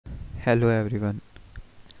Hello everyone,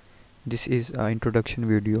 this is an introduction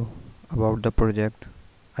video about the project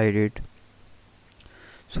I did.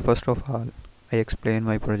 So first of all, I explain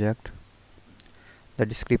my project. The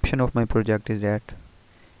description of my project is that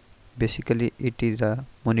basically it is a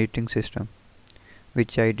monitoring system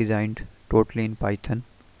which I designed totally in Python,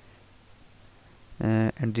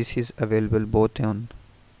 and this is available both on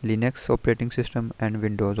Linux operating system and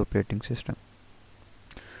Windows operating system.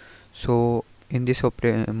 So in this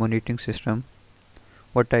monitoring system,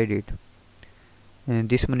 what I did,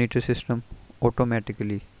 this monitor system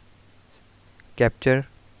automatically capture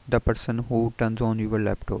the person who turns on your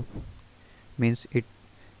laptop. Means it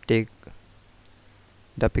take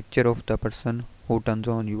the picture of the person who turns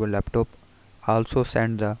on your laptop, also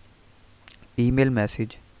send the email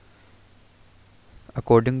message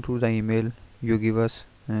according to the email you give us.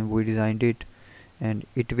 We designed it, and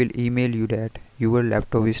it will email you that your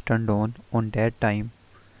laptop is turned on that time,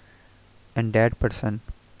 and that person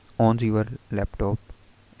owns your laptop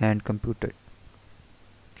and computer.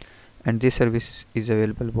 And this service is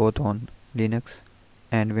available both on Linux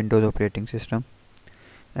and Windows operating system.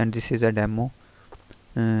 And this is a demo.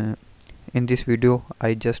 In this video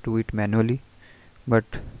I just do it manually, but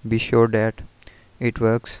be sure that it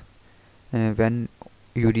works when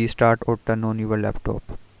you restart or turn on your laptop.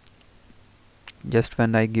 Just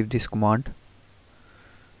when I give this command,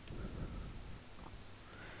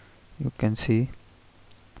 you can see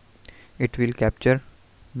it will capture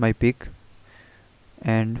my pic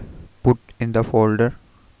and put in the folder,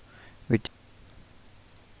 which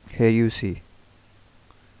here you see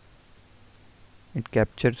it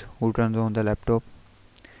captures who turns on the laptop,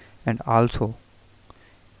 and also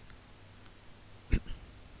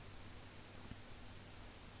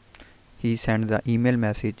he sends the email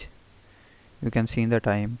message. You can see in the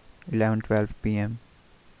time 11:12 p.m.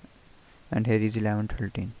 and here is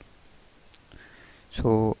 11:13.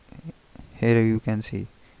 So here you can see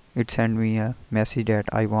it sent me a message that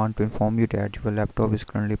I want to inform you that your laptop is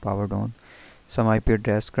currently powered on, some IP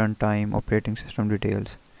address, current time, operating system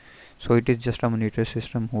details. So it is just a monitor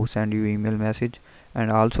system who send you email message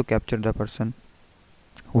and also capture the person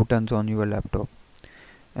who turns on your laptop.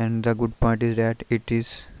 And the good point is that it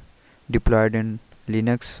is deployed in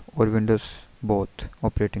Linux or Windows, both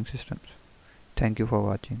operating systems. Thank you for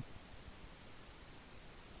watching.